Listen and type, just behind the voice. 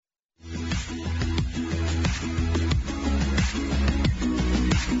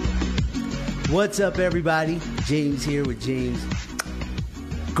What's up, everybody? James here with James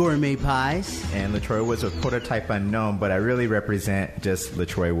Gourmet Pies. And LaTroy Woods with Prototype Unknown, but I really represent just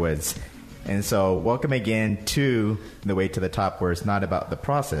LaTroy Woods. And so welcome again to The Way to the Top, where it's not about the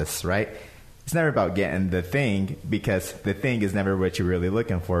process, right? It's never about getting the thing, because the thing is never what you're really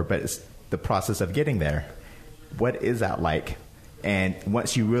looking for, but it's the process of getting there. What is that like? And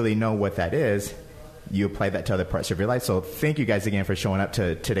once you really know what that is, you apply that to other parts of your life. So thank you guys again for showing up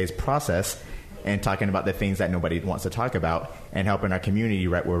to today's process and talking about the things that nobody wants to talk about and helping our community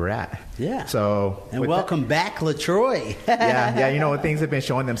right where we're at. Yeah. So and welcome back, LaTroy. yeah. You know, things have been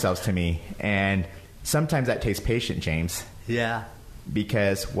showing themselves to me, and sometimes that takes patience, James. Yeah.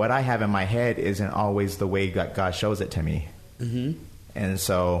 Because what I have in my head isn't always the way God shows it to me. Mm-hmm. And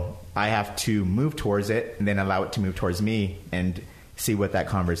so I have to move towards it and then allow it to move towards me and see what that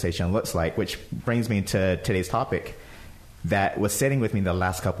conversation looks like, which brings me to today's topic that was sitting with me the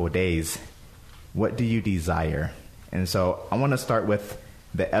last couple of days. What do you desire? And so I want to start with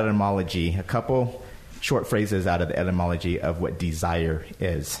the etymology, a couple short phrases out of the etymology of what desire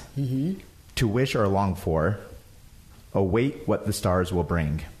is. Mm-hmm. To wish or long for, await what the stars will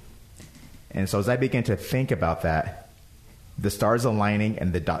bring. And so as I begin to think about that, the stars aligning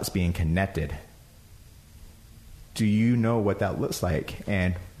and the dots being connected, do you know what that looks like?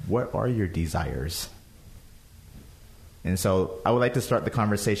 And what are your desires? And so I would like to start the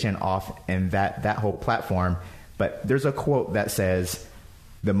conversation off in that whole platform. But there's a quote that says,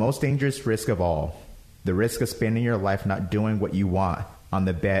 the most dangerous risk of all, the risk of spending your life not doing what you want on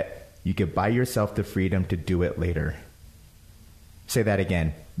the bet you could buy yourself the freedom to do it later. Say that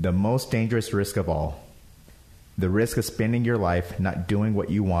again. The most dangerous risk of all, the risk of spending your life not doing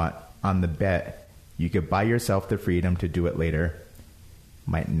what you want on the bet you could buy yourself the freedom to do it later,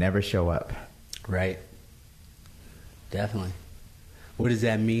 might never show up. Right. Definitely. What does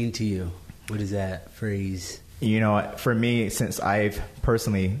that mean to you? What is that phrase? You know, for me, since I've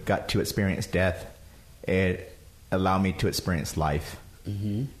personally got to experience death, it allowed me to experience life.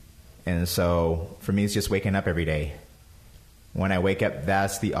 Mm-hmm. And so for me, it's just waking up every day. When I wake up,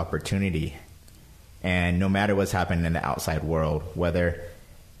 that's the opportunity. And no matter what's happening in the outside world, whether,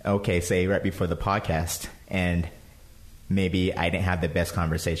 say right before the podcast, and maybe I didn't have the best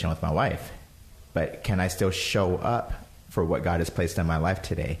conversation with my wife, but can I still show up for what God has placed in my life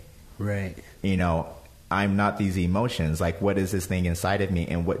today? Right. You know, I'm not these emotions. Like, what is this thing inside of me,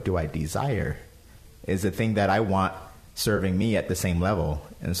 and what do I desire? Is the thing that I want serving me at the same level?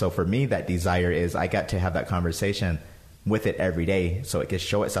 And so for me, that desire is I got to have that conversation with it every day so it can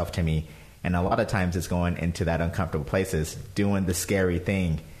show itself to me. And a lot of times it's going into that uncomfortable places, doing the scary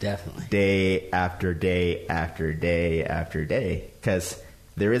thing. Definitely. Day after day after day after day. Because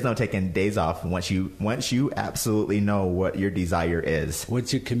there is no taking days off once you absolutely know what your desire is.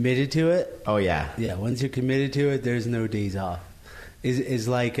 Once you're committed to it? Oh, yeah. Yeah, once you're committed to it, there's no days off. It's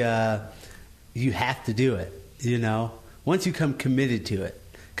like you have to do it, you know? Once you come committed to it.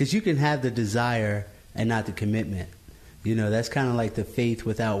 Because you can have the desire and not the commitment. You know, that's kind of like the faith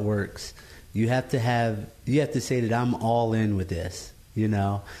without works. You have to say that I'm all in with this, you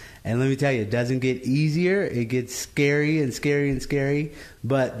know? And let me tell you, it doesn't get easier. It gets scary and scary and scary.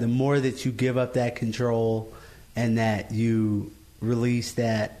 But the more that you give up that control and that you release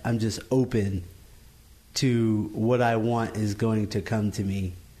that I'm just open to what I want is going to come to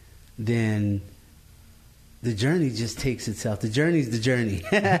me, then the journey just takes itself. The journey's the journey,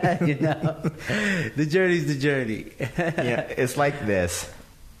 you know? The journey's the journey. Yeah, it's like this.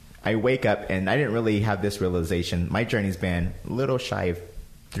 I wake up and I didn't really have this realization. My journey's been a little shy of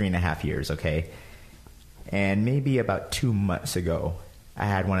 3.5 years, okay? And maybe about 2 months ago, I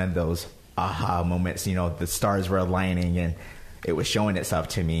had one of those aha moments. You know, the stars were aligning and it was showing itself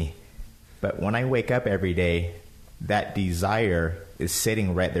to me. But when I wake up every day, that desire is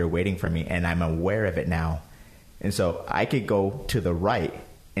sitting right there waiting for me, and I'm aware of it now. And so I could go to the right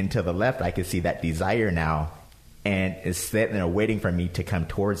and to the left, I could see that desire now, and it's sitting there waiting for me to come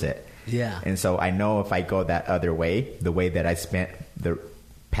towards it. Yeah. And so I know if I go that other way, the way that I spent the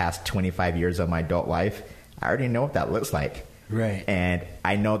past 25 years of my adult life, I already know what that looks like. Right. And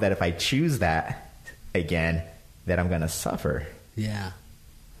I know that if I choose that again, that I'm going to suffer. Yeah.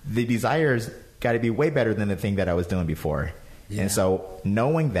 The desire's got to be way better than the thing that I was doing before. Yeah. And so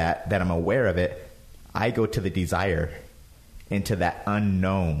knowing that I'm aware of it, I go to the desire, into that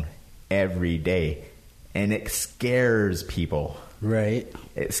unknown every day. And it scares people. Right.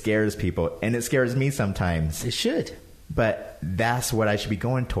 It scares people. And it scares me sometimes. It should. But that's what I should be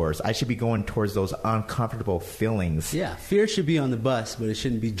going towards. I should be going towards those uncomfortable feelings. Yeah. Fear should be on the bus, but it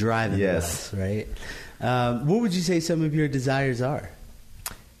shouldn't be driving the bus, right? What would you say some of your desires are?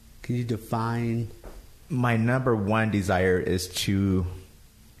 Can you define? My number one desire is to,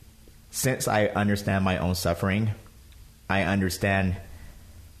 since I understand my own suffering, I understand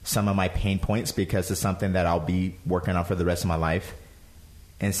some of my pain points because it's something that I'll be working on for the rest of my life.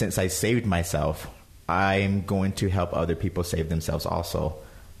 And since I saved myself, I'm going to help other people save themselves also.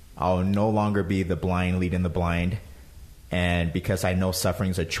 I'll no longer be the blind leading the blind. And because I know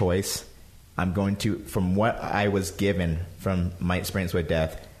suffering's a choice, I'm going to, from what I was given from my experience with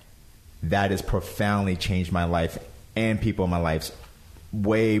death, that has profoundly changed my life and people in my life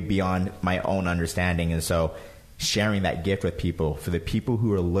way beyond my own understanding. And so sharing that gift with people, for the people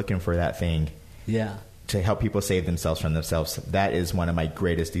who are looking for that thing, to help people save themselves from themselves, that is one of my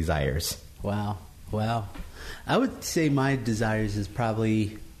greatest desires. Wow. I would say my desires is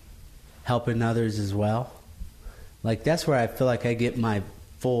probably helping others as well. Like, that's where I feel like I get my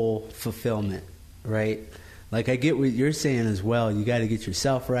full fulfillment, right? Like, I get what you're saying as well. You got to get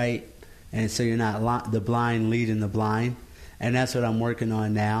yourself right, and so you're not the blind leading the blind. And that's what I'm working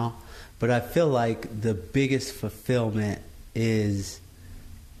on now. But I feel like the biggest fulfillment is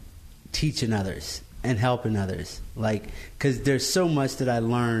teaching others and helping others. Like, because there's so much that I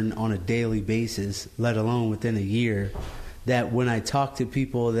learn on a daily basis, let alone within a year, that when I talk to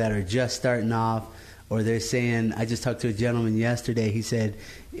people that are just starting off, or they're saying, I just talked to a gentleman yesterday, he said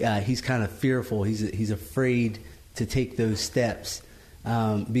he's kind of fearful. He's afraid to take those steps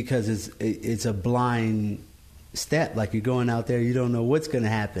because it's a blind step. Like, you're going out there, you don't know what's going to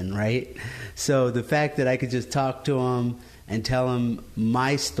happen, right? So the fact that I could just talk to him and tell him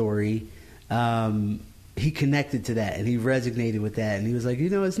my story, he connected to that and he resonated with that, and he was like,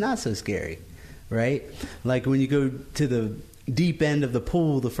 it's not so scary, right? Like, when you go to the deep end of the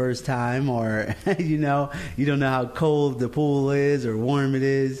pool the first time, or you don't know how cold the pool is or warm it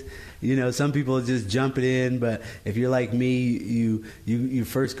is. Some people just jump it in, but if you're like me, you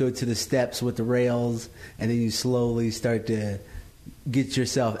first go to the steps with the rails, and then you slowly start to get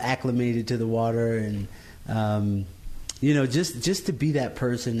yourself acclimated to the water, and just to be that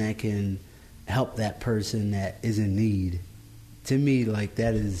person that can help that person that is in need. To me, like,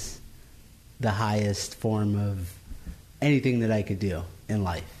 that is the highest form of anything that I could do in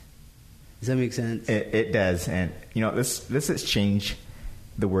life. Does that make sense? It does. And, let's exchange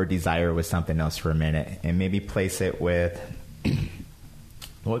the word desire with something else for a minute, and maybe place it with,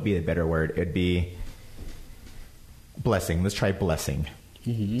 what would be a better word? It'd be blessing. Let's try blessing.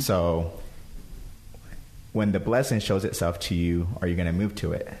 Mm-hmm. So when the blessing shows itself to you, are you going to move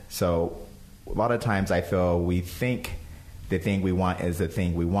to it? So a lot of times I feel we think the thing we want is the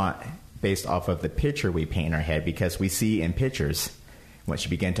thing we want based off of the picture we paint in our head, because we see in pictures. Once you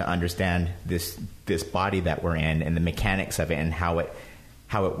begin to understand this body that we're in and the mechanics of it and how it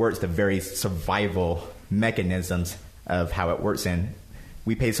works, the very survival mechanisms of how it works in,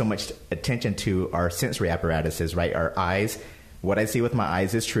 we pay so much attention to our sensory apparatuses, right? Our eyes. What I see with my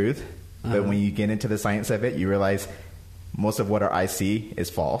eyes is truth. Uh-huh. But when you get into the science of it, you realize most of what our eyes see is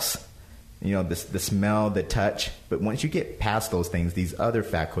false. The smell, the touch. But once you get past those things, these other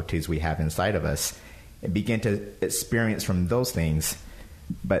faculties we have inside of us, and begin to experience from those things,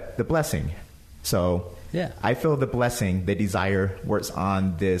 but the blessing. So I feel the blessing, the desire, works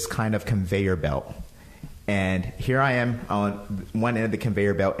on this kind of conveyor belt. And here I am on one end of the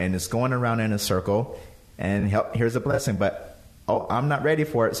conveyor belt, and it's going around in a circle, and here's a blessing, but I'm not ready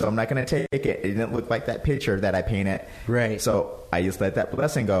for it, so I'm not going to take it. It didn't look like that picture that I painted. Right. So I just let that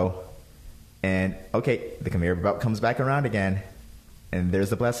blessing go. And, okay, the conveyor belt comes back around again, and there's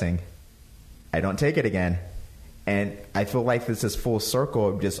the blessing. I don't take it again. And I feel like this is full circle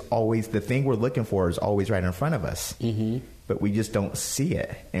of just always, the thing we're looking for is always right in front of us. Mm-hmm. But we just don't see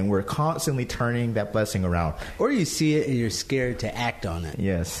it. And we're constantly turning that blessing around. Or you see it and you're scared to act on it.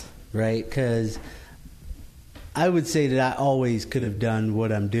 Yes. Right? Because I would say that I always could have done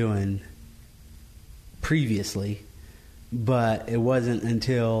what I'm doing previously, but it wasn't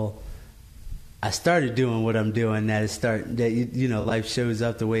until I started doing what I'm doing that life shows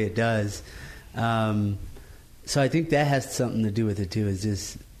up the way it does. So I think that has something to do with it too, is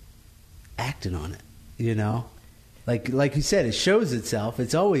just acting on it, Like you said, it shows itself.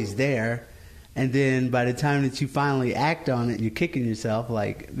 It's always there. And then by the time that you finally act on it, you're kicking yourself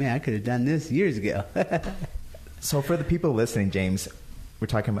like, man, I could have done this years ago. So for the people listening, James, we're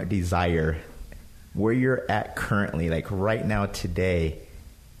talking about desire. Where you're at currently, like right now, today,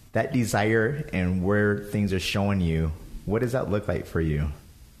 that desire and where things are showing you, what does that look like for you?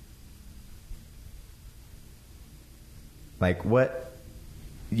 Like, what,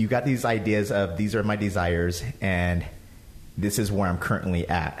 you got these ideas of, these are my desires, and this is where I'm currently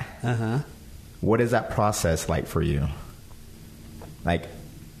at. Uh-huh. What is that process like for you? Like,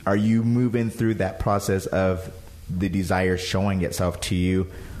 are you moving through that process of the desire showing itself to you,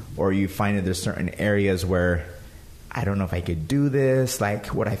 or are you finding there's certain areas where I don't know if I could do this, like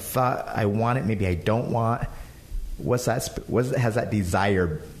what I thought I wanted, maybe I don't want? Has that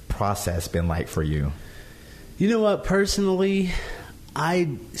desire process been like for you? You know what? Personally, I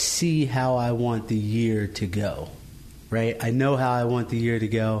see how I want the year to go, right? I know how I want the year to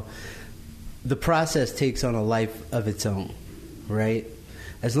go. The process takes on a life of its own, right?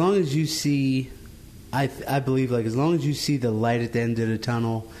 As long as you see, I believe, like, as long as you see the light at the end of the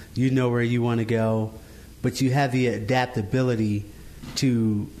tunnel, you know where you want to go, but you have the adaptability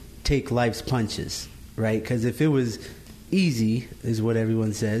to take life's punches, right? Because if it was easy, is what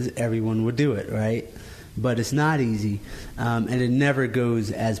everyone says, everyone would do it, right? But it's not easy, and it never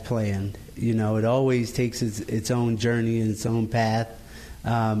goes as planned. You know, it always takes its own journey and its own path.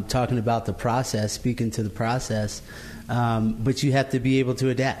 Talking about the process, speaking to the process, but you have to be able to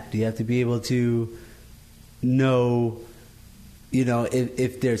adapt. You have to be able to know, you know,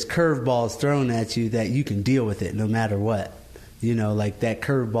 if there's curveballs thrown at you, that you can deal with it no matter what. You know, like that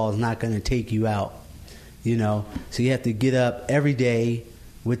curveball is not going to take you out, you know. So you have to get up every day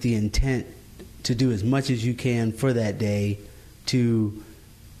with the intent to do as much as you can for that day to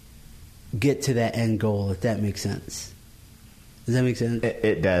get to that end goal, if that makes sense. Does that make sense?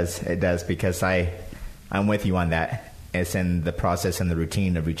 It does, because I'm with you on that. It's in the process and the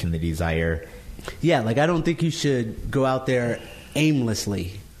routine of reaching the desire. Yeah, like I don't think you should go out there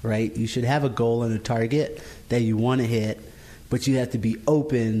aimlessly, right? You should have a goal and a target that you want to hit, but you have to be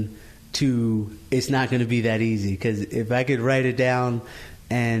open to it's not going to be that easy. Because if I could write it down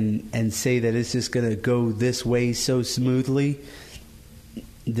and say that it's just going to go this way so smoothly,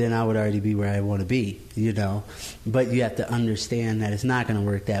 then I would already be where I want to be, you know. But you have to understand that it's not going to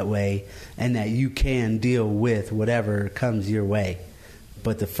work that way, and that you can deal with whatever comes your way.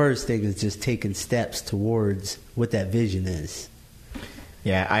 But the first thing is just taking steps towards what that vision is.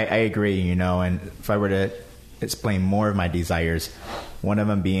 Yeah, I agree, you know. And if I were to explain more of my desires, one of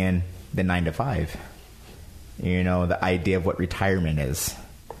them being the 9 to 5, you know, the idea of what retirement is,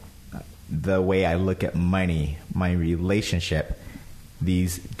 the way I look at money, my relationship,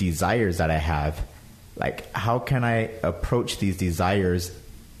 these desires that I have, like how can I approach these desires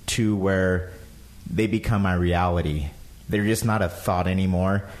to where they become my reality? They're just not a thought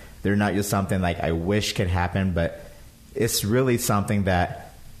anymore. They're not just something like I wish could happen, but it's really something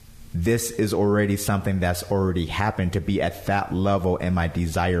that this is already something that's already happened, to be at that level in my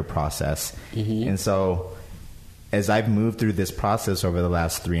desire process. Mm-hmm. And so as I've moved through this process over the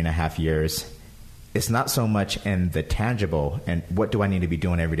last 3.5 years, it's not so much in the tangible and what do I need to be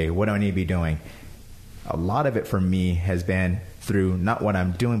doing every day? What do I need to be doing? A lot of it for me has been through not what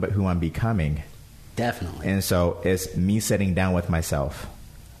I'm doing, but who I'm becoming. Definitely. And so it's me sitting down with myself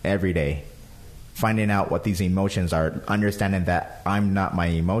every day, finding out what these emotions are, understanding that I'm not my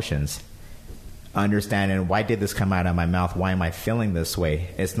emotions, understanding why did this come out of my mouth? Why am I feeling this way?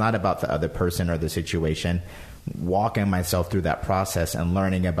 It's not about the other person or the situation. Walking myself through that process and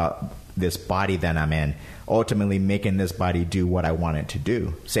learning about this body that I'm in, ultimately making this body do what I want it to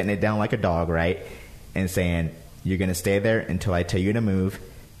do, sitting it down like a dog, right? And saying, you're going to stay there until I tell you to move.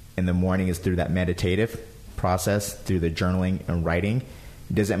 In the morning is through that meditative process, through the journaling and writing.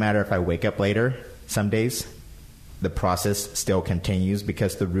 It doesn't matter if I wake up later some days, the process still continues,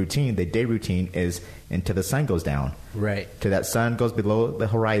 because the routine, the day routine, is until the sun goes down. Right. Till that sun goes below the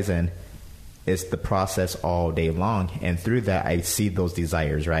horizon. It's the process all day long. And through that, I see those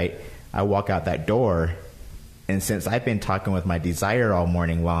desires, right? I walk out that door, and since I've been talking with my desire all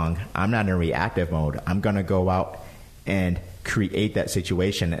morning long, I'm not in reactive mode. I'm going to go out and create that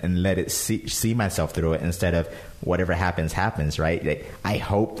situation and let it see myself through it, instead of whatever happens, right? Like, I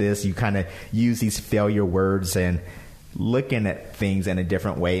hope this. You kind of use these failure words and looking at things in a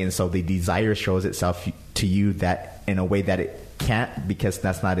different way. And so the desire shows itself to you that in a way that it can't, because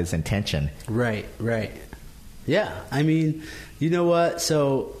that's not its intention. Right. Yeah. I mean, you know what?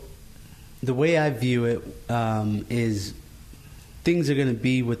 So the way I view it is things are going to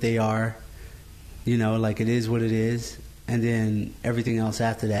be what they are, you know, like it is what it is. And then everything else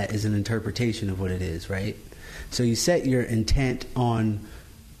after that is an interpretation of what it is, right? So you set your intent on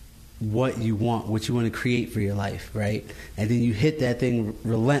what you want to create for your life, right? And then you hit that thing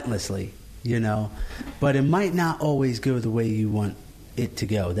relentlessly, you know. But it might not always go the way you want it to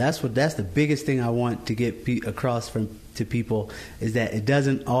go. That's the biggest thing I want to get across to people, is that it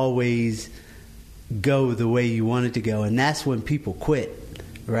doesn't always go the way you want it to go. And that's when people quit,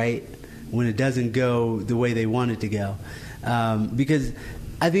 right? When it doesn't go the way they want it to go. Because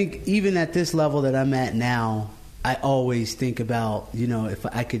I think even at this level that I'm at now, I always think about, if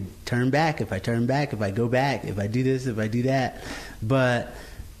I could turn back, if I go back, if I do this, if I do that. But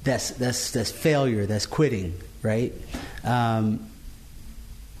that's failure, that's quitting, right?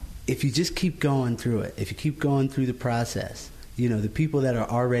 If you just keep going through it, if you keep going through the process, the people that are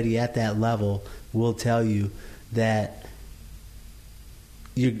already at that level will tell you that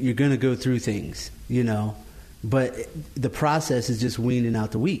you're going to go through things, but the process is just weaning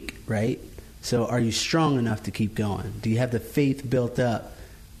out the weak, right? So are you strong enough to keep going? Do you have the faith built up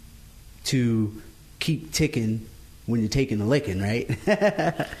to keep ticking when you're taking a licking, right?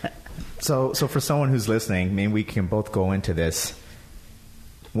 So for someone who's listening, maybe we can both go into this.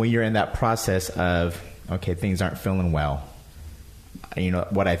 When you're in that process of, okay, things aren't feeling well.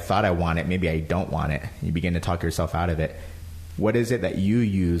 What I thought I wanted, maybe I don't want it. You begin to talk yourself out of it. What is it that you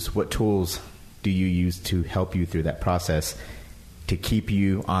use? What tools do you use to help you through that process to keep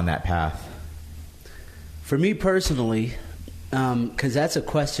you on that path? For me personally, because that's a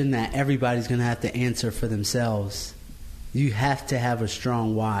question that everybody's going to have to answer for themselves, you have to have a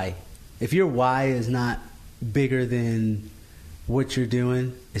strong why. If your why is not bigger than what you're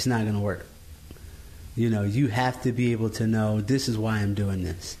doing, it's not going to work. You have to be able to know, this is why I'm doing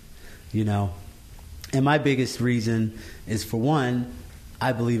this, And my biggest reason is, for one,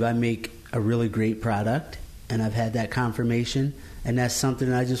 I believe I make a really great product, and I've had that confirmation, and that's something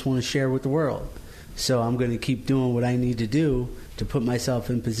that I just want to share with the world. So I'm going to keep doing what I need to do to put myself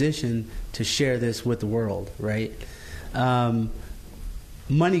in position to share this with the world, right?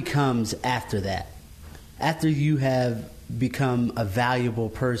 Money comes after that. After you have become a valuable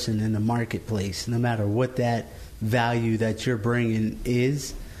person in the marketplace, no matter what that value that you're bringing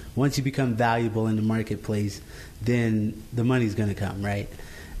is, once you become valuable in the marketplace, then the money's going to come, right?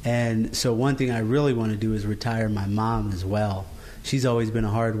 And so one thing I really want to do is retire my mom as well. She's always been a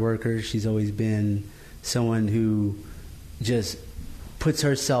hard worker. She's always been someone who just puts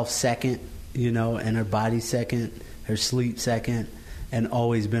herself second, and her body second, her sleep second, and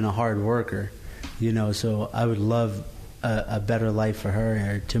always been a hard worker, So I would love a better life for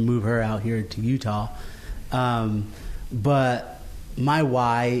her, or to move her out here to Utah. But my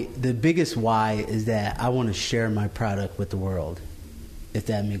why, the biggest why, is that I want to share my product with the world, if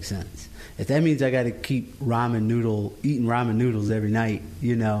that makes sense. If that means I got to keep eating ramen noodles every night,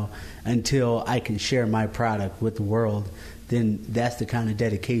 until I can share my product with the world, then that's the kind of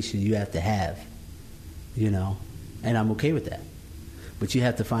dedication you have to have, and I'm okay with that. But you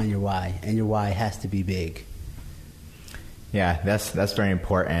have to find your why, and your why has to be big. Yeah, that's very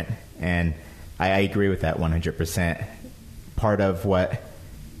important, and I agree with that 100%. Part of what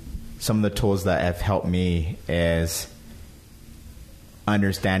some of the tools that have helped me is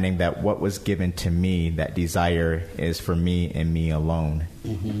understanding that what was given to me, that desire, is for me and me alone.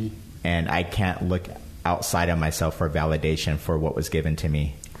 Mm-hmm. And I can't look outside of myself for validation for what was given to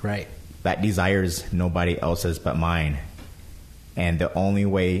me. Right. That desire is nobody else's but mine. And the only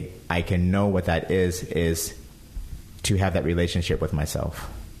way I can know what that is to have that relationship with myself.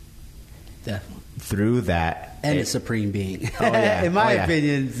 Definitely. Through that. And a supreme being. Oh, yeah. In my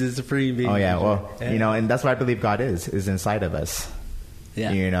opinion, the supreme being. Oh, yeah. Well, and that's what I believe God is inside of us.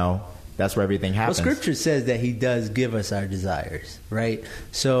 Yeah. That's where everything happens. Well, Scripture says that He does give us our desires, right?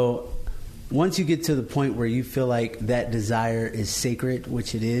 So once you get to the point where you feel like that desire is sacred,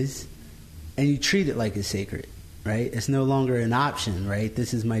 which it is, and you treat it like it's sacred, right? It's no longer an option, right?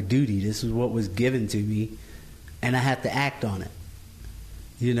 This is my duty. This is what was given to me, and I have to act on it.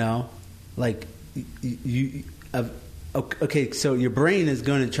 Like okay, so your brain is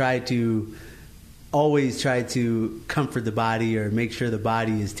going to always try to comfort the body or make sure the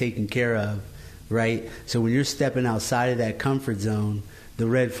body is taken care of, right? So when you're stepping outside of that comfort zone, the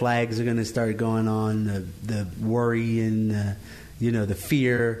red flags are going to start going on, the worry and the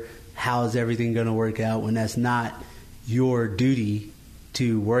fear. How's everything going to work out, when that's not your duty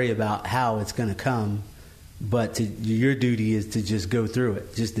to worry about how it's going to come, but your duty is to just go through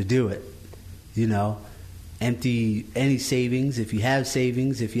it, just to do it. Empty any savings. If you have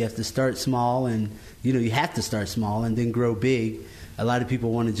savings, if you have to start small, and you have to start small and then grow big. A lot of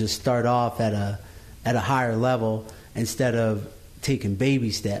people want to just start off at a higher level instead of taking baby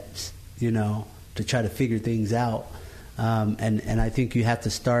steps, to try to figure things out. And I think you have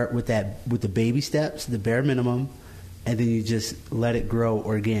to start with the baby steps, the bare minimum, and then you just let it grow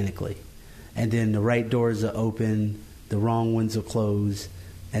organically. And then the right doors will open, the wrong ones will close,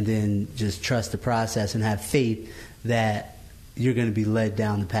 and then just trust the process and have faith that you're going to be led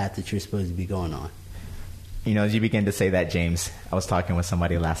down the path that you're supposed to be going on. As you begin to say that, James, I was talking with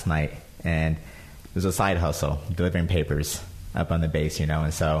somebody last night, and it was a side hustle, delivering papers up on the base,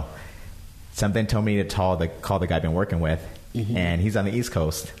 and so something told me to call the guy I've been working with, and he's on the East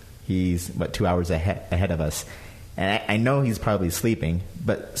Coast. He's 2 hours ahead of us, and I know he's probably sleeping,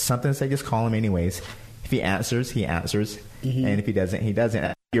 but something said just call him anyways. If he answers, he answers, and if he doesn't, he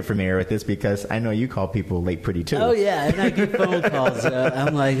doesn't. You're familiar with this because I know you call people late pretty too. Oh yeah, and I get phone calls.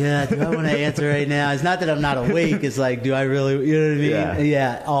 I'm like, do I want to answer right now? It's not that I'm not awake. It's like, do I really? You know what I mean?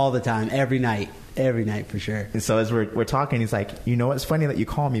 Yeah, all the time, every night for sure. And so as we're talking, he's like, you know, it's funny that you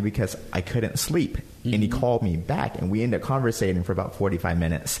called me because I couldn't sleep, and he called me back, and we ended up conversating for about 45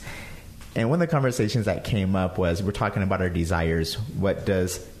 minutes. And one of the conversations that came up was we're talking about our desires. What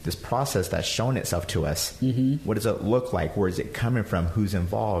does this process that's shown itself to us, what does it look like? Where is it coming from? Who's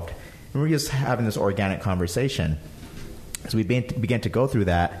involved? And we're just having this organic conversation. As we began to go through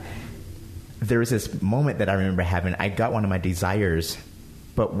that, there was this moment that I remember having. I got one of my desires,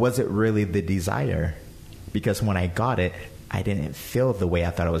 but was it really the desire? Because when I got it, I didn't feel the way I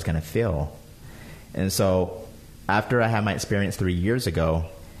thought I was going to feel. And so after I had my experience 3 years ago,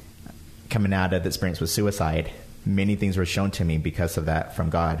 coming out of the experience with suicide, many things were shown to me because of that from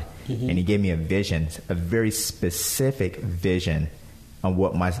God. And he gave me a vision, a very specific vision on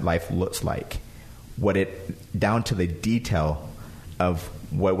what my life looks like, down to the detail of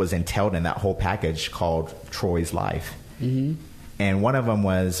what was entailed in that whole package called Troy's life. And one of them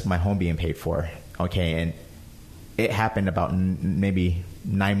was my home being paid for. Okay. And it happened about maybe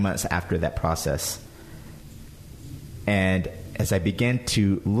 9 months after that process. And as I began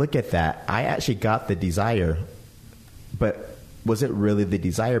to look at that, I actually got the desire, but was it really the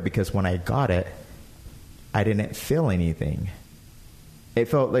desire? Because when I got it, I didn't feel anything. It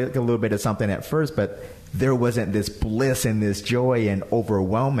felt like a little bit of something at first, but there wasn't this bliss and this joy and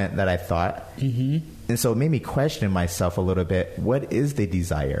overwhelmment that I thought. And so it made me question myself a little bit. What is the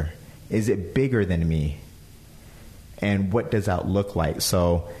desire? Is it bigger than me? And what does that look like?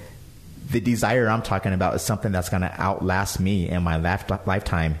 So the desire I'm talking about is something that's going to outlast me in my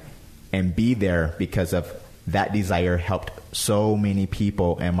lifetime and be there because of that desire helped so many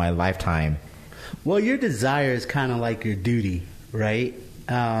people in my lifetime. Well, your desire is kind of like your duty, right?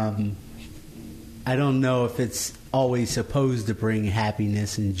 I don't know if it's always supposed to bring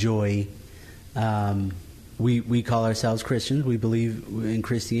happiness and joy. We call ourselves Christians. We believe in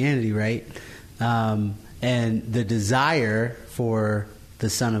Christianity, right? And the desire for the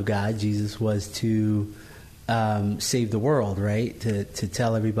Son of God, Jesus, was to save the world, right? To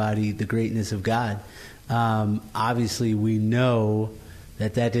tell everybody the greatness of God. Obviously, we know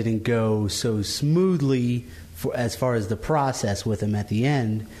that didn't go so smoothly as far as the process with him at the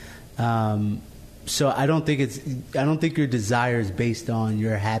end. So I don't think your desire is based on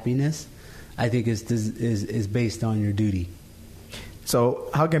your happiness. I think is based on your duty. So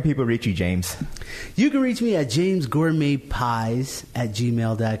how can people reach you, James? You can reach me at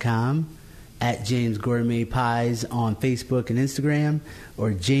jamesgourmetpies@gmail.com, at jamesgourmetpies on Facebook and Instagram,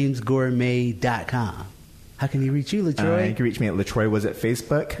 or jamesgourmet.com. How can you reach you, LaTroy? You can reach me at LaTroy Was at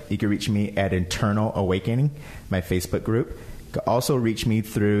Facebook. You can reach me at Internal Awakening, my Facebook group. You can also reach me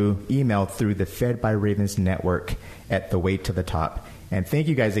through email through the Fed by Ravens Network at The Way to the Top. And thank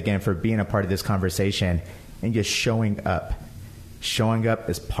you guys again for being a part of this conversation and just showing up. Showing up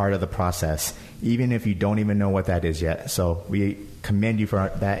is part of the process, even if you don't even know what that is yet. So we commend you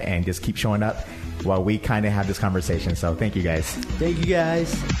for that, and just keep showing up while we kind of have this conversation. So thank you guys. Thank you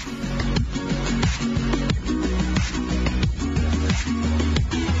guys.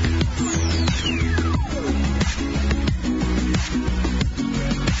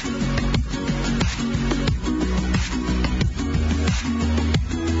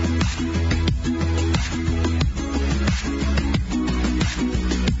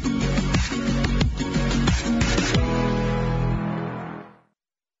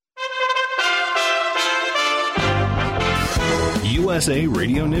 USA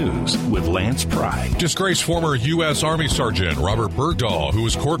Radio News with Lance Pry. Disgraced former U.S. Army Sergeant Robert Bergdahl, who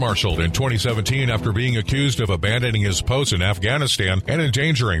was court-martialed in 2017 after being accused of abandoning his post in Afghanistan and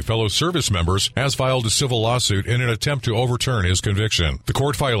endangering fellow service members, has filed a civil lawsuit in an attempt to overturn his conviction. The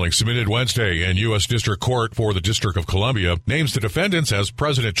court filing, submitted Wednesday in U.S. District Court for the District of Columbia, names the defendants as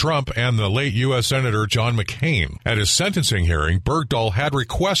President Trump and the late U.S. Senator John McCain. At his sentencing hearing, Bergdahl had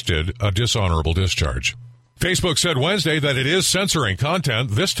requested a dishonorable discharge. Facebook said Wednesday that it is censoring content,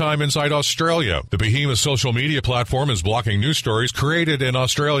 this time inside Australia. The behemoth social media platform is blocking news stories created in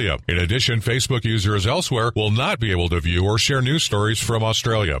Australia. In addition, Facebook users elsewhere will not be able to view or share news stories from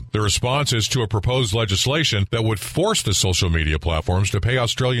Australia. The response is to a proposed legislation that would force the social media platforms to pay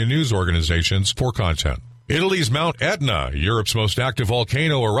Australian news organizations for content. Italy's Mount Etna, Europe's most active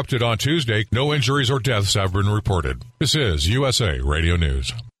volcano, erupted on Tuesday. No injuries or deaths have been reported. This is USA Radio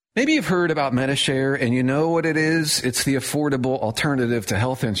News. Maybe you've heard about Medi-Share and you know what it is. It's the affordable alternative to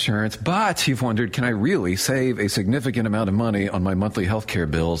health insurance, but you've wondered, can I really save a significant amount of money on my monthly health care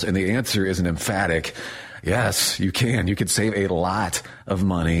bills? And the answer is an emphatic yes, you can. You could save a lot of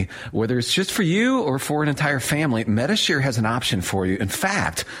money, whether it's just for you or for an entire family. Medi-Share has an option for you. In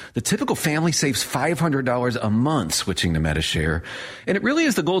fact, the typical family saves $500 a month switching to Medi-Share. And it really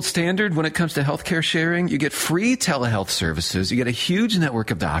is the gold standard when it comes to healthcare sharing. You get free telehealth services. You get a huge network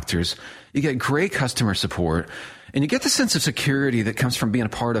of doctors. You get great customer support. And you get the sense of security that comes from being a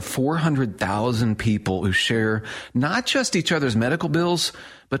part of 400,000 people who share not just each other's medical bills,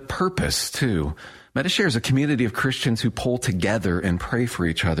 but purpose too. Medi-Share is a community of Christians who pull together and pray for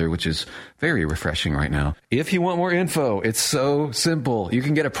each other, which is very refreshing right now. If you want more info, it's so simple. You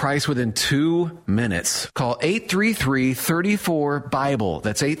can get a price within 2 minutes. Call 833-34-BIBLE.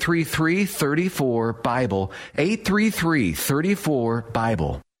 That's 833-34-BIBLE.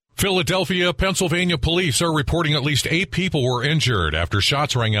 833-34-BIBLE. Philadelphia, Pennsylvania police are reporting at least 8 people were injured after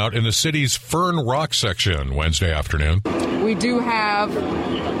shots rang out in the city's Fern Rock section Wednesday afternoon. We do have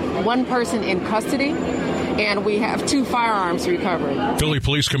one person in custody, and we have 2 firearms recovered. Philly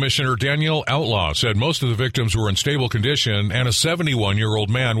Police Commissioner Danielle Outlaw said most of the victims were in stable condition and a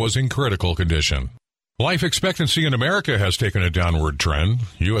 71-year-old man was in critical condition. Life expectancy in America has taken a downward trend.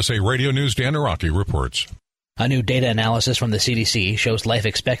 USA Radio News' Dan Naraki reports. A new data analysis from the CDC shows life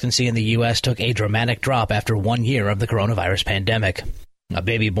expectancy in the U.S. took a dramatic drop after 1 year of the coronavirus pandemic. A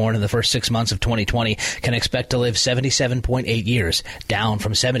baby born in the first 6 months of 2020 can expect to live 77.8 years, down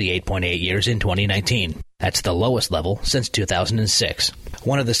from 78.8 years in 2019. That's the lowest level since 2006.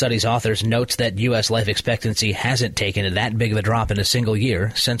 One of the study's authors notes that U.S. life expectancy hasn't taken that big of a drop in a single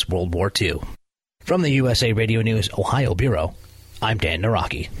year since World War II. From the USA Radio News Ohio Bureau, I'm Dan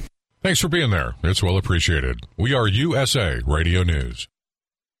Naraki. Thanks for being there. It's well appreciated. We are USA Radio News.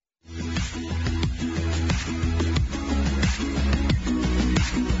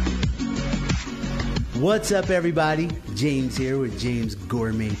 What's up, everybody? James here with James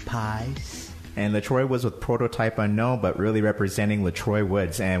Gourmet Pies. And LaTroy Woods with Prototype Unknown, but really representing LaTroy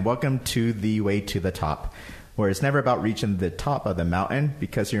Woods. And welcome to The Way to the Top, where it's never about reaching the top of the mountain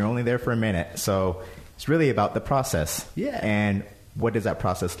because you're only there for a minute. So it's really about the process. Yeah. And what does that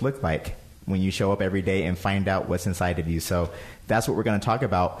process look like when you show up every day and find out what's inside of you? So that's what we're going to talk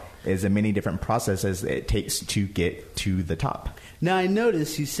about, is the many different processes it takes to get to the top. Now, I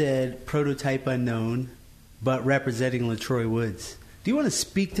noticed you said Prototype Unknown, but representing LaTroy Woods. Do you want to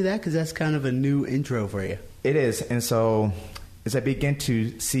speak to that? Because that's kind of a new intro for you. It is. And so as I begin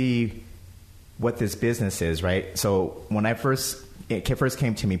to see what this business is, right? So when it first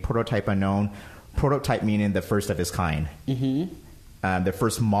came to me, Prototype Unknown, prototype meaning the first of his kind. Mm-hmm. The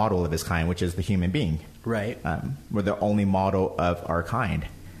first model of his kind, which is the human being. Right. We're the only model of our kind.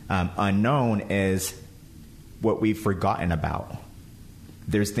 Unknown is what we've forgotten about.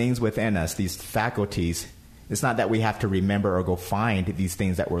 There's things within us, these faculties. It's not that we have to remember or go find these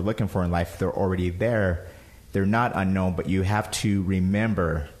things that we're looking for in life. They're already there. They're not unknown, but you have to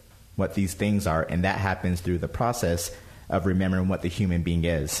remember what these things are, and that happens through the process of remembering what the human being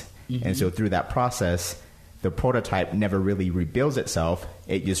is. Mm-hmm. And so through that process, the prototype never really rebuilds itself.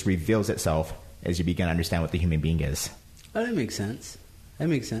 It just reveals itself as you begin to understand what the human being is. Oh, that makes sense. That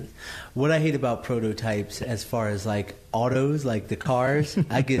makes sense. What I hate about prototypes as far as like autos, like the cars,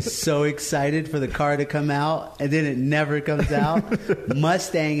 I get so excited for the car to come out and then it never comes out.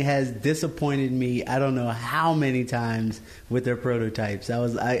 Mustang has disappointed me I don't know how many times with their prototypes.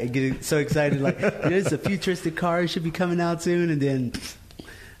 I get so excited like it's a futuristic car, it should be coming out soon, and then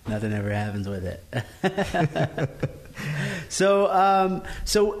nothing ever happens with it. So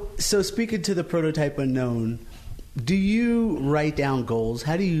speaking to the Prototype Unknown, do you write down goals?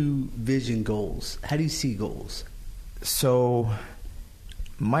 How do you vision goals? How do you see goals? So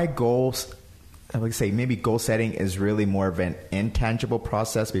my goals, I would say maybe goal setting is really more of an intangible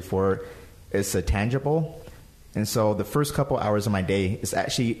process before it's a tangible. And so the first couple hours of my day, it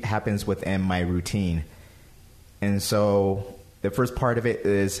actually happens within my routine. And so the first part of it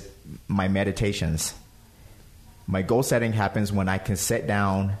is my meditations. My goal setting happens when I can sit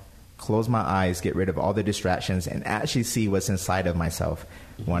down, close my eyes, get rid of all the distractions, and actually see what's inside of myself.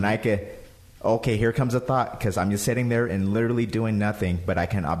 When I can, okay, here comes a thought, because I'm just sitting there and literally doing nothing, but I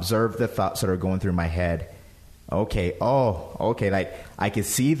can observe the thoughts that are going through my head. Okay, like I can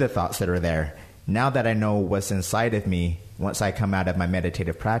see the thoughts that are there. Now that I know what's inside of me, once I come out of my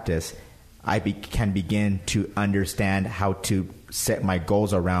meditative practice, I can begin to understand how to set my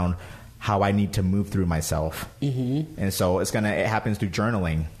goals around how I need to move through myself. Mm-hmm. And so it happens through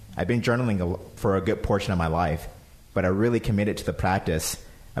journaling. I've been journaling for a good portion of my life, but I really committed to the practice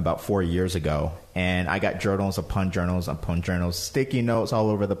about 4 years ago. And I got journals upon journals upon journals, sticky notes all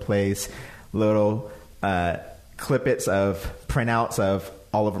over the place, little clippets of printouts of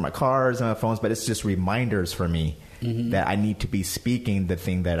all over my cars and my phones. But it's just reminders for me that I need to be speaking the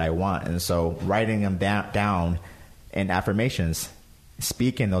thing that I want. And so writing them down in affirmations,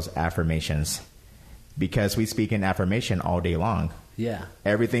 speaking those affirmations, because we speak in affirmation all day long. Yeah.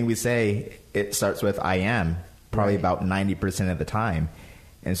 Everything we say, it starts with I am, probably about 90% of the time.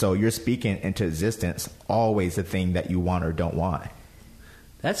 And so you're speaking into existence always the thing that you want or don't want.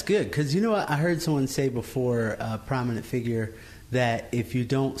 That's good, because you know what? I heard someone say before, a prominent figure, that if you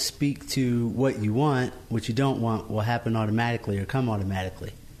don't speak to what you want, what you don't want will happen automatically or come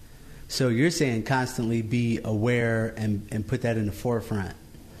automatically. So you're saying constantly be aware and put that in the forefront.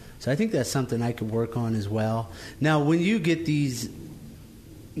 So I think that's something I could work on as well. Now, when you get these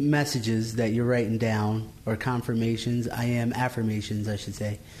messages that you're writing down, or confirmations, affirmations, I should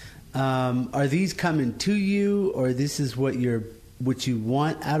say, are these coming to you, or this is what you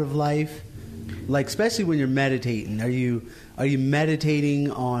want out of life? Like, especially when you're meditating, are you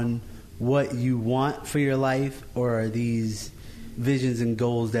meditating on what you want for your life, or are these visions and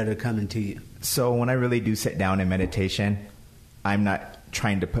goals that are coming to you? So when I really do sit down in meditation, I'm not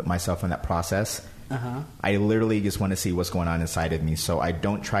trying to put myself in that process. I literally just want to see what's going on inside of me. So I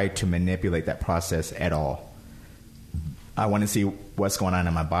don't try to manipulate that process at all. I want to see what's going on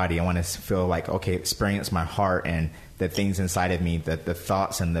in my body. I want to feel like, okay, experience my heart and the things inside of me, the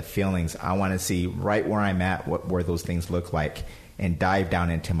thoughts and the feelings. I want to see right where I'm at, where those things look like, and dive down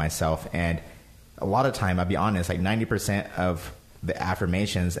into myself. And a lot of time, I'll be honest, like 90% of the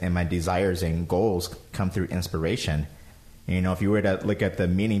affirmations and my desires and goals come through inspiration. You know, if you were to look at the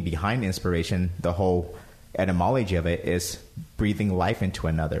meaning behind inspiration, the whole etymology of it is breathing life into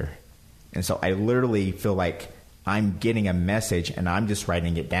another. And so I literally feel like I'm getting a message and I'm just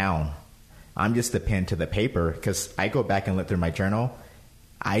writing it down. I'm just the pen to the paper, because I go back and look through my journal.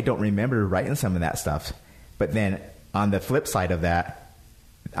 I don't remember writing some of that stuff. But then on the flip side of that,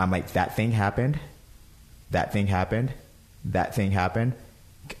 I'm like, that thing happened. That thing happened. That thing happened.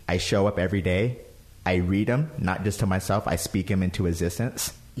 I show up every day. I read them, not just to myself. I speak them into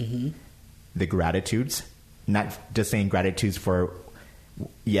existence. The gratitudes, not just saying gratitudes for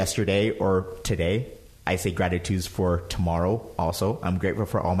yesterday or today. I say gratitudes for tomorrow also. I'm grateful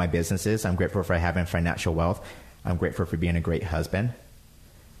for all my businesses. I'm grateful for having financial wealth. I'm grateful for being a great husband.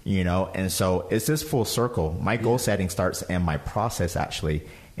 You know, and so it's this full circle. My goal setting starts in my process, actually.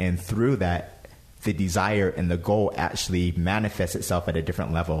 And through that, the desire and the goal actually manifests itself at a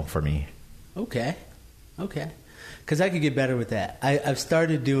different level for me. Okay. Because I could get better with that. I've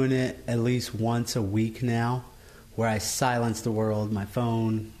started doing it at least once a week now, where I silence the world, my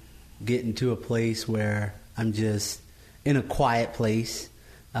phone, get into a place where I'm just in a quiet place.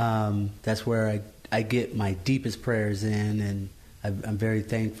 That's where I get my deepest prayers in, and I'm very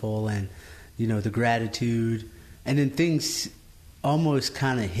thankful, and, you know, the gratitude. And then things almost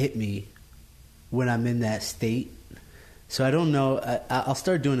kind of hit me when I'm in that state. So I don't know. I'll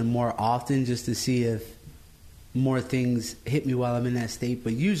start doing it more often just to see if more things hit me while I'm in that state.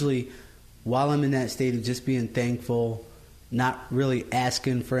 But usually while I'm in that state of just being thankful, not really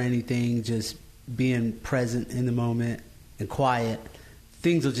asking for anything, just being present in the moment and quiet,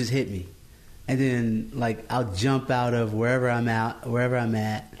 things will just hit me. And then, like, I'll jump out of wherever I'm at,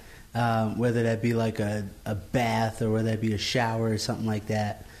 whether that be like a bath, or whether that be a shower or something like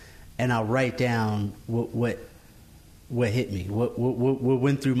that, and I'll write down what hit me, what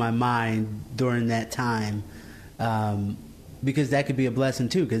went through my mind during that time, because that could be a blessing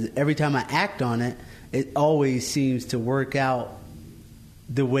too. Because every time I act on it, it always seems to work out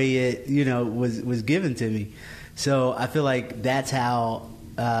the way it, you know, was given to me. So I feel like that's how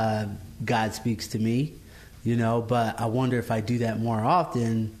God speaks to me, you know. But I wonder if I do that more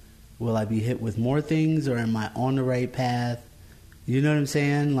often, will I be hit with more things, or am I on the right path? You know what I'm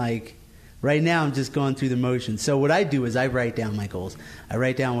saying? Like, right now I'm just going through the motions. So what I do is I write down my goals. I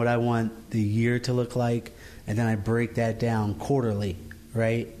write down what I want the year to look like, and then I break that down quarterly,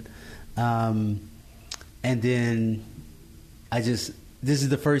 right? And then this is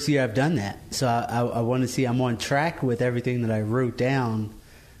the first year I've done that. So I want to see I'm on track with everything that I wrote down.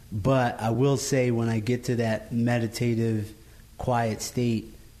 But I will say, when I get to that meditative, quiet state,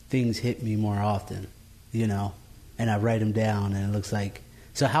 things hit me more often, you know, and I write them down, and it looks like.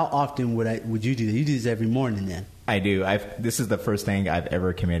 So how often would you do that? You do this every morning then? I do. This is the first thing I've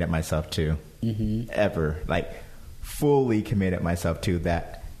ever committed myself to, ever, like fully committed myself to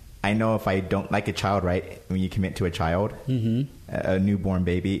that. I know if I don't, like a child, right? When you commit to a child, a newborn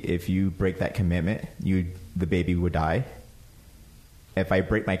baby, if you break that commitment, the baby would die. if I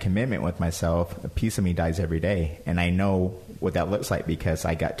break my commitment with myself, a piece of me dies every day. And I know what that looks like because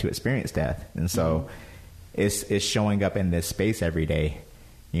I got to experience death. And so it's showing up in this space every day,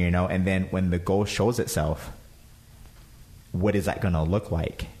 you know, and then when the goal shows itself, what is that going to look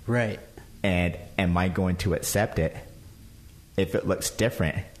like? Right. And am I going to accept it if it looks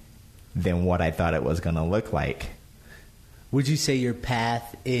different than what I thought it was going to look like? Would you say your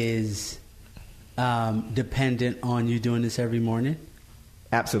path is dependent on you doing this every morning?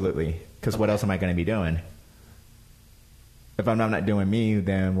 Absolutely. Because what else am I going to be doing? If I'm not doing me,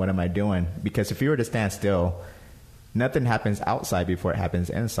 then what am I doing? Because if you were to stand still, nothing happens outside before it happens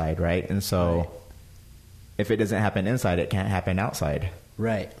inside, right? And so if it doesn't happen inside, it can't happen outside.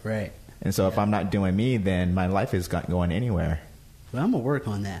 Right. And so if I'm not doing me, then my life is not going anywhere. Well, I'm going to work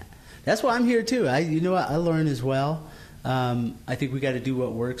on that. That's why I'm here, too. You know what? I learn as well. I think we got to do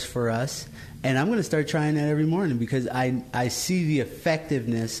what works for us. And I'm going to start trying that every morning because I see the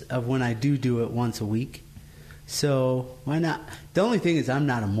effectiveness of when I do it once a week. So why not? The only thing is I'm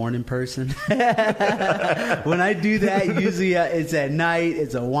not a morning person. When I do that, usually it's at night.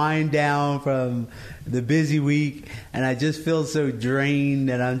 It's a wind down from the busy week. And I just feel so drained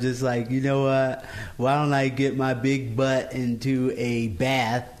that I'm just like, you know what? Why don't I get my big butt into a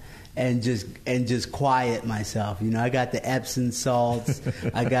bath and just quiet myself? You know, I got the Epsom salts.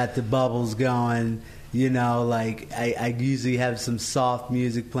 I got the bubbles going. You know, like I usually have some soft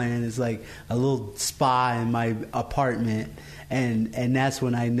music playing. It's like a little spa in my apartment, and that's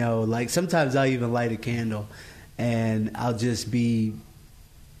when I know. Like sometimes I'll even light a candle, and I'll just shut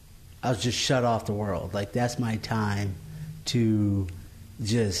off the world. Like that's my time to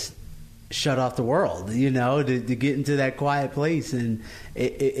just shut off the world. You know, to get into that quiet place, and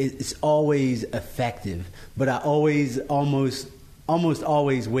it's always effective. But I almost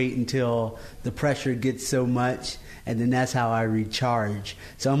always wait until the pressure gets so much, and then that's how I recharge.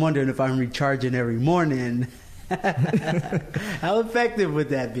 So I'm wondering if I'm recharging every morning, how effective would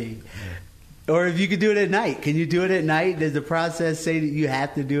that be? Or if you could do it at night. Can you do it at night? Does the process say that you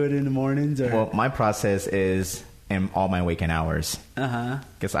have to do it in the mornings? Or? Well, my process is in all my waking hours.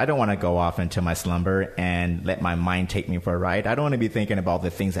 Because I don't want to go off into my slumber and let my mind take me for a ride. I don't want to be thinking about the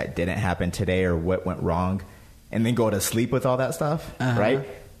things that didn't happen today or what went wrong, and then go to sleep with all that stuff, right?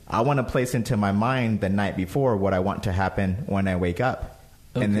 I want to place into my mind the night before what I want to happen when I wake up.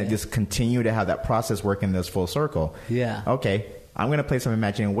 Okay. And then just continue to have that process work in this full circle. Yeah. Okay, I'm going to place some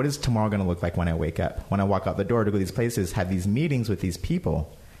imagining, what is tomorrow going to look like when I wake up? When I walk out the door to go to these places, have these meetings with these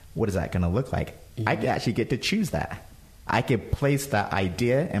people, what is that going to look like? Mm-hmm. I actually get to choose that. I could place that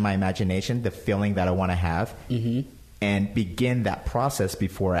idea in my imagination, the feeling that I want to have, and begin that process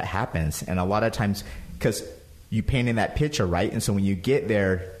before it happens. And a lot of times, because you paint in that picture, right? And so when you get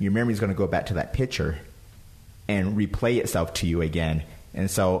there, your memory is going to go back to that picture and replay itself to you again.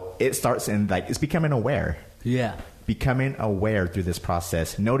 And so it starts in like, it's becoming aware. Yeah. Becoming aware through this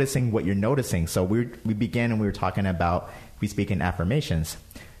process, noticing what you're noticing. So we began and we were talking about, we speak in affirmations.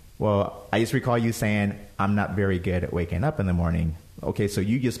 Well, I just recall you saying, I'm not very good at waking up in the morning. Okay, so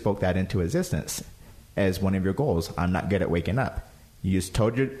you just spoke that into existence as one of your goals. I'm not good at waking up. You just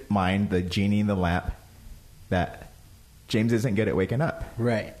told your mind, the genie in the lamp, that James isn't good at waking up.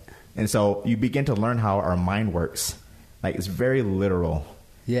 Right. And so you begin to learn how our mind works. Like, it's very literal.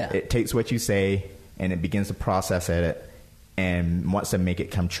 Yeah. It takes what you say and it begins to process it and wants to make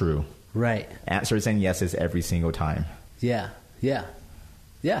it come true. Right. Answers and yeses every single time. Yeah. Yeah.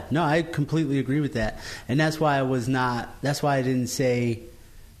 Yeah. No, I completely agree with that. And that's why I didn't say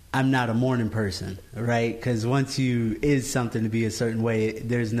I'm not a morning person, right? Because once you is something to be a certain way,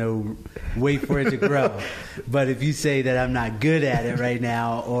 there's no way for it to grow. But if you say that I'm not good at it right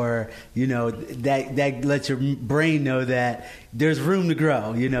now, or, you know, that lets your brain know that there's room to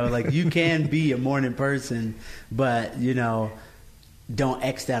grow, you know, like you can be a morning person, but, you know, don't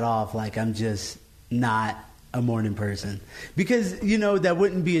X that off like I'm just not a morning person. Because, you know, that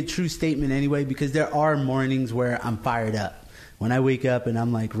wouldn't be a true statement anyway, because there are mornings where I'm fired up. When I wake up and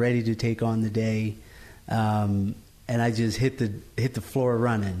I'm like ready to take on the day, and I just hit the floor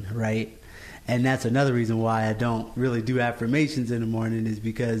running, right? And that's another reason why I don't really do affirmations in the morning, is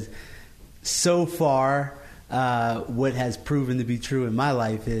because so far what has proven to be true in my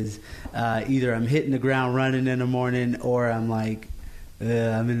life is either I'm hitting the ground running in the morning, or I'm like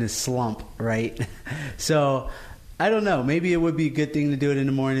I'm in this slump, right? So I don't know. Maybe it would be a good thing to do it in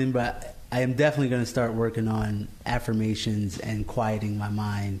the morning, but I am definitely going to start working on affirmations and quieting my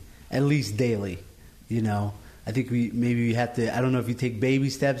mind, at least daily. You know, I think we have to, I don't know if you take baby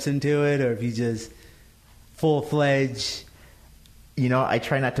steps into it or if you just full-fledged. You know, I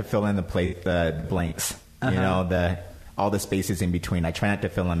try not to fill in the blanks. You know, all the spaces in between. I try not to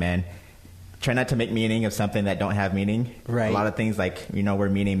fill them in. Try not to make meaning of something that don't have meaning. Right. A lot of things like, we're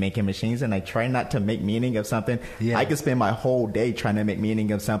making machines, and I try not to make meaning of something. Yeah. I could spend my whole day trying to make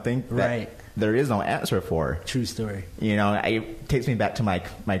meaning of something that there is no answer for. True story. It takes me back to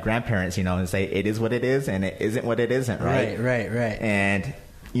my grandparents, and say it is what it is and it isn't what it isn't, right? Right. And,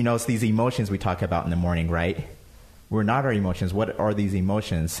 it's these emotions we talk about in the morning, right? We're not our emotions. What are these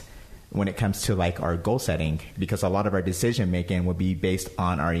emotions when it comes to like our goal setting? Because a lot of our decision making will be based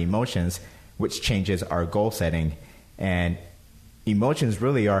on our emotions, which changes our goal setting. And emotions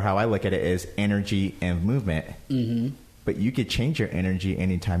really are, how I look at it, is energy and movement. Mm-hmm. But you could change your energy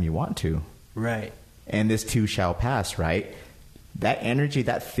anytime you want to. Right. And this too shall pass, right? That energy,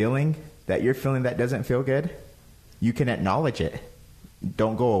 that feeling that you're feeling that doesn't feel good, you can acknowledge it.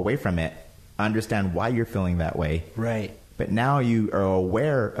 Don't go away from it. Understand why you're feeling that way. Right. But now you are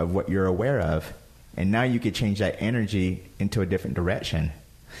aware of what you're aware of. And now you could change that energy into a different direction.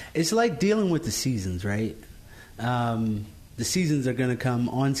 It's like dealing with the seasons, right? The seasons are going to come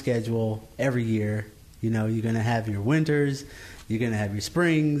on schedule every year. You're going to have your winters, you're going to have your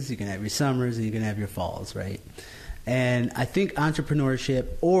springs, you're going to have your summers, and you're going to have your falls, right? And I think entrepreneurship,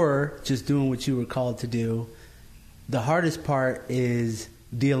 or just doing what you were called to do, the hardest part is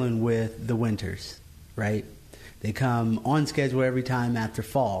dealing with the winters, right? They come on schedule every time after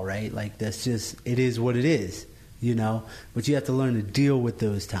fall, right? Like, that's just, it is what it is. But you have to learn to deal with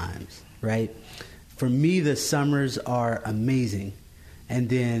those times, right? For me, the summers are amazing. And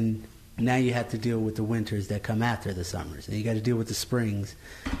then now you have to deal with the winters that come after the summers. And you got to deal with the springs.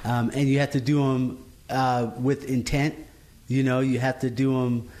 And you have to do them with intent. You have to do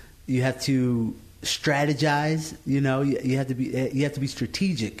them, you have to strategize, you have to be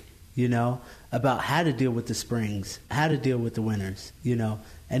strategic, about how to deal with the springs, how to deal with the winters,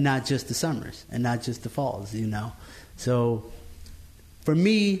 and not just the summers and not just the falls, So for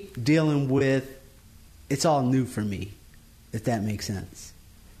me, dealing with, it's all new for me, if that makes sense,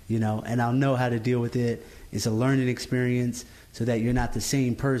 and I'll know how to deal with it. It's a learning experience so that you're not the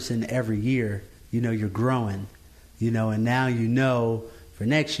same person every year. You're growing, and now for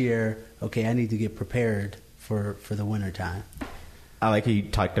next year, okay, I need to get prepared for the winter time. I like how you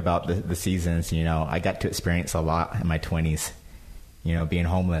talked about the seasons. I got to experience a lot in my 20s, being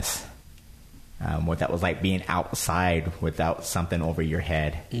homeless, what that was like, being outside without something over your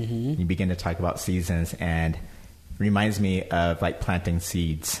head. Mm-hmm. You begin to talk about seasons, and it reminds me of like planting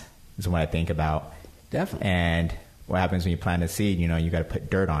seeds is what I think about. Definitely. And what happens when you plant a seed, you got to put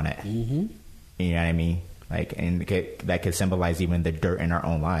dirt on it. Mm-hmm. You know what I mean? Like, and that could symbolize even the dirt in our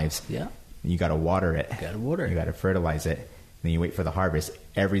own lives. Yeah. You got to water it. You got to fertilize it. Then you wait for the harvest.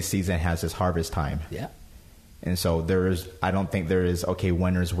 Every season has its harvest time. Yeah. And so I don't think there is, okay,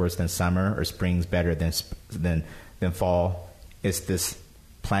 winter's worse than summer or spring's better than fall. It's this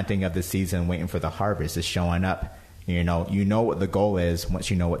planting of the season, waiting for the harvest. It's showing up. You know what the goal is once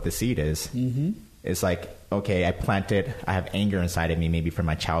you know what the seed is. Mm-hmm. It's like, okay, I have anger inside of me, maybe from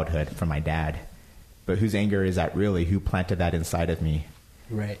my childhood, from my dad. But whose anger is that really? Who planted that inside of me?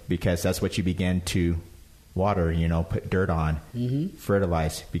 Right. Because that's what you begin to water, put dirt on, mm-hmm.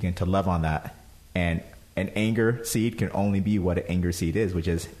 fertilize, begin to love on that. And an anger seed can only be what an anger seed is, which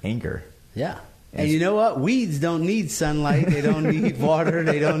is anger. Yeah. And you know what? Weeds don't need sunlight. They don't need water.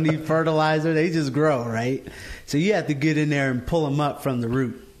 They don't need fertilizer. They just grow, right? So you have to get in there and pull them up from the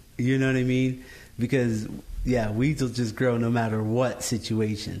root. You know what I mean? Because, weeds will just grow no matter what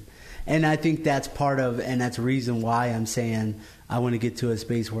situation. And I think that's and that's the reason why I'm saying I want to get to a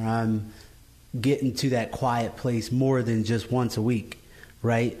space where I'm getting to that quiet place more than just once a week,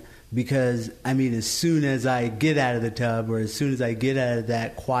 right? Because, as soon as I get out of the tub or as soon as I get out of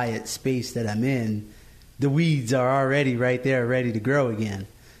that quiet space that I'm in, the weeds are already right there ready to grow again,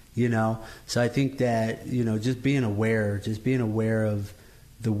 So I think that, just being aware of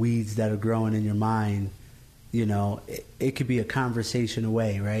the weeds that are growing in your mind, it could be a conversation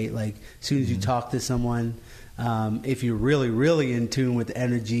away, right? Like, as soon as you talk to someone, if you're really, really in tune with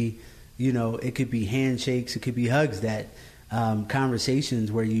energy, it could be handshakes, it could be hugs, that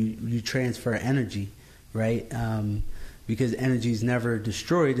conversations where you transfer energy, right? Because energy is never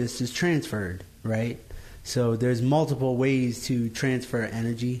destroyed, it's just transferred, right? So there's multiple ways to transfer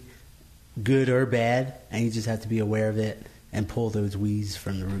energy, good or bad, and you just have to be aware of it and pull those weeds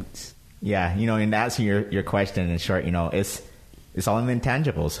from the roots. Yeah, in answering your question in short, it's all in the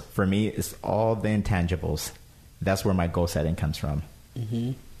intangibles. For me, it's all the intangibles. That's where my goal setting comes from.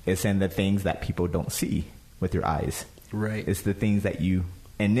 Mm-hmm. It's in the things that people don't see with your eyes. Right. It's the things that you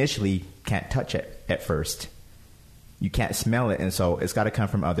initially can't touch it at first. You can't smell it, and so it's got to come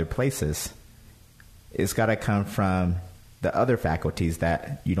from other places. It's got to come from the other faculties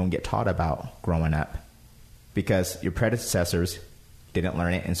that you don't get taught about growing up, because your predecessors didn't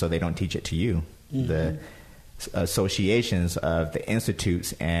learn it, and so they don't teach it to you. Mm-hmm. The associations of the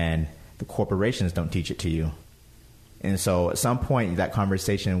institutes and the corporations don't teach it to you. And so at some point, that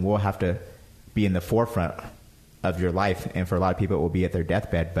conversation will have to be in the forefront of your life. And for a lot of people, it will be at their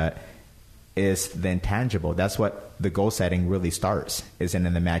deathbed, but it's the intangible. That's what the goal setting really starts, is in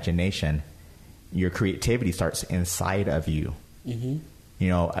an imagination. Your creativity starts inside of you. Mm-hmm. You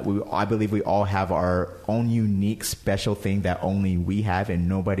know, I believe we all have our own unique, special thing that only we have and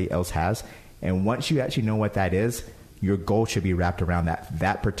nobody else has. And once you actually know what that is, your goal should be wrapped around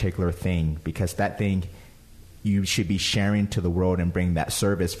that particular thing, because that thing you should be sharing to the world and bring that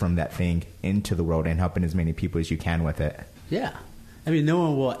service from that thing into the world and helping as many people as you can with it. Yeah. I mean, no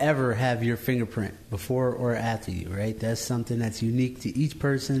one will ever have your fingerprint before or after you, right? That's something that's unique to each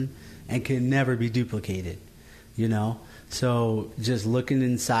person and can never be duplicated, you know? So just looking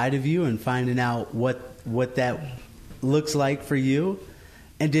inside of you and finding out what that looks like for you.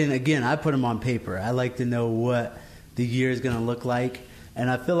 And then, again, I put them on paper. I like to know what the year is going to look like. And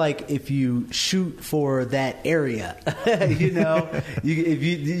I feel like if you shoot for that area, you know,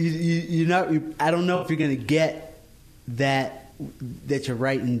 you're not. I don't know if you're going to get that you're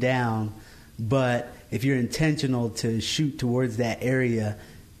writing down, but if you're intentional to shoot towards that area,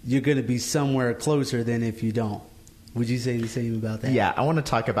 you're going to be somewhere closer than if you don't. Would you say the same about that? Yeah, I want to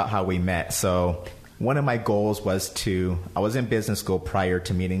talk about how we met. So one of my goals was I was in business school prior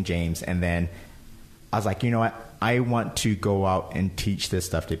to meeting James, and then I was like, you know what? I want to go out and teach this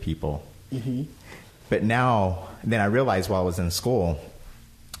stuff to people. Mm-hmm. But then I realized while I was in school,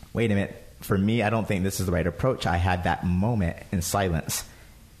 wait a minute, for me, I don't think this is the right approach. I had that moment in silence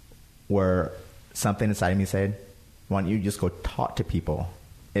where something inside of me said, why don't you just go talk to people?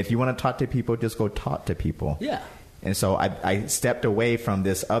 If you want to talk to people, just go talk to people. Yeah. And so I stepped away from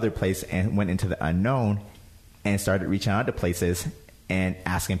this other place and went into the unknown and started reaching out to places and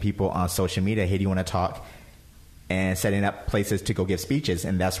asking people on social media, hey, do you want to talk? And setting up places to go give speeches.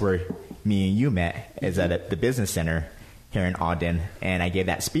 And that's where me and you met, is at the business center here in Ogden. And I gave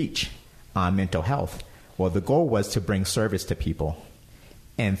that speech on mental health. Well, the goal was to bring service to people.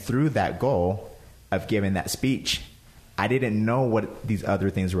 And through that goal of giving that speech, I didn't know what these other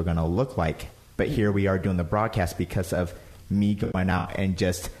things were going to look like. But here we are doing the broadcast because of me going out and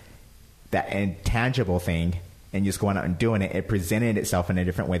just that intangible thing and just going out and doing it. It presented itself in a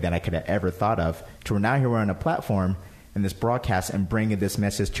different way than I could have ever thought of. To now here we're on a platform in this broadcast and bringing this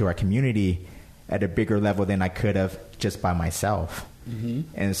message to our community at a bigger level than I could have just by myself. Mm-hmm.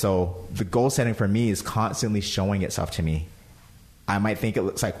 And so the goal setting for me is constantly showing itself to me. I might think it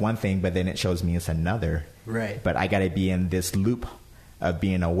looks like one thing, but then it shows me it's another. Right. But I got to be in this loop of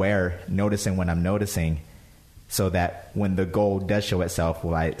being aware, noticing when I'm noticing, so that when the goal does show itself,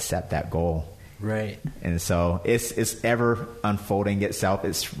 will I accept that goal? Right. And so it's ever unfolding itself.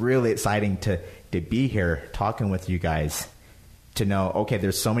 It's really exciting to be here talking with you guys, to know, okay,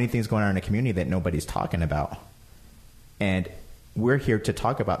 there's so many things going on in the community that nobody's talking about. And we're here to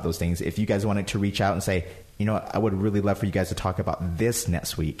talk about those things. If you guys wanted to reach out and say, you know, I would really love for you guys to talk about this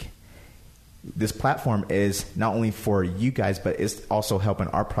next week. This platform is not only for you guys, but it's also helping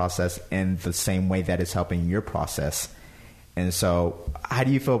our process in the same way that it's helping your process. And so how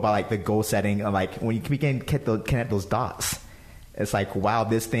do you feel about like the goal setting? Like when you begin to connect those dots, it's like, wow,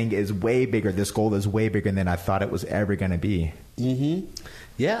 this thing is way bigger. This goal is way bigger than I thought it was ever going to be. Mm-hmm.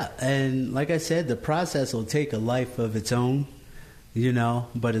 Yeah. And like I said, the process will take a life of its own, you know,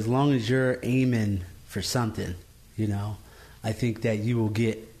 but as long as you're aiming for something, you know, I think that you will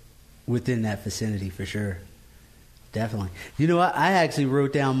get within that vicinity for sure. Definitely. You know what? I actually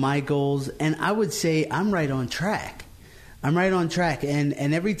wrote down my goals, and I would say I'm right on track. I'm right on track. And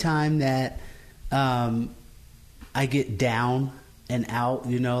every time that I get down and out,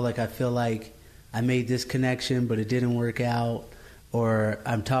 you know, like I feel like I made this connection, but it didn't work out, or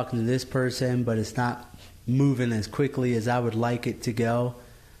I'm talking to this person, but it's not moving as quickly as I would like it to go.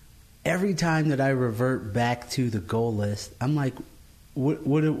 Every time that I revert back to the goal list, I'm like,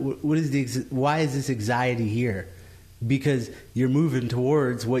 what is why is this anxiety here? Because you're moving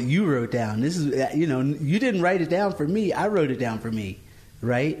towards what you wrote down. This is, you know, you didn't write it down for me. I wrote it down for me,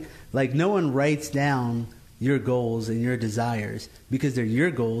 right? Like no one writes down your goals and your desires because they're your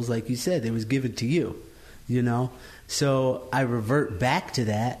goals. Like you said, it was given to you, you know? So I revert back to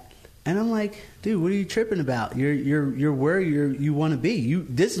that, and I'm like, dude, what are you tripping about? You're where you want to be.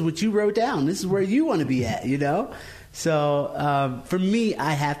 This is what you wrote down. This is where you want to be at, you know? So for me,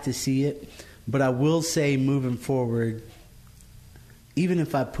 I have to see it. But I will say moving forward, even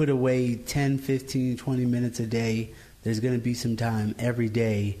if I put away 10, 15, 20 minutes a day, there's going to be some time every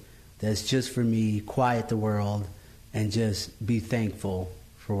day that's just for me, quiet the world, and just be thankful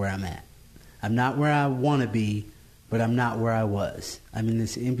for where I'm at. I'm not where I want to be, but I'm not where I was. I'm in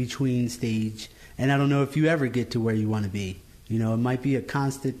this in-between stage, and I don't know if you ever get to where you want to be. You know, it might be a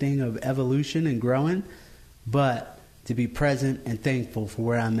constant thing of evolution and growing, but to be present and thankful for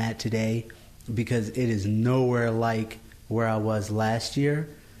where I'm at today, because it is nowhere like where I was last year.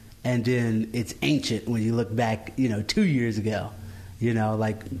 And then it's ancient when you look back, 2 years ago.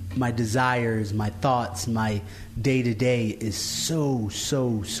 Like my desires, my thoughts, my day-to-day is so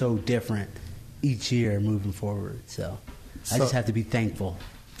different each year moving forward. So I just have to be thankful.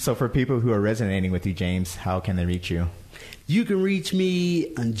 So for people who are resonating with you, James, how can they reach you? You can reach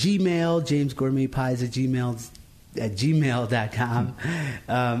me on Gmail, jamesgourmetpies at gmail.com,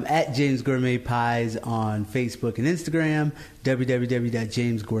 at James Gourmet Pies on Facebook and Instagram,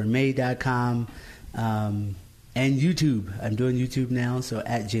 www.jamesgourmet.com, and YouTube. I'm doing YouTube now, so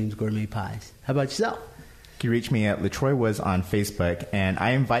at James Gourmet Pies. How about yourself? You can reach me at LaTroy Was on Facebook, and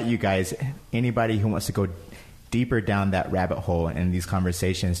I invite you guys, anybody who wants to go deeper down that rabbit hole in these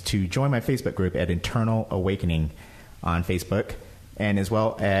conversations, to join my Facebook group at Internal Awakening on Facebook. And as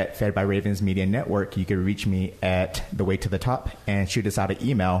well at Fed by Ravens Media Network, you can reach me at The Way to the Top and shoot us out an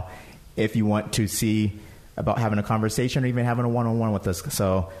email if you want to see about having a conversation or even having a one-on-one with us.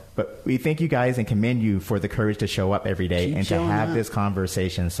 But we thank you guys and commend you for the courage to show up every day and to have this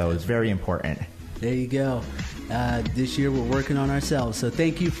conversation. So it's very important. There you go. This year we're working on ourselves. So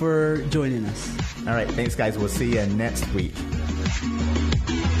thank you for joining us. All right. Thanks, guys. We'll see you next week.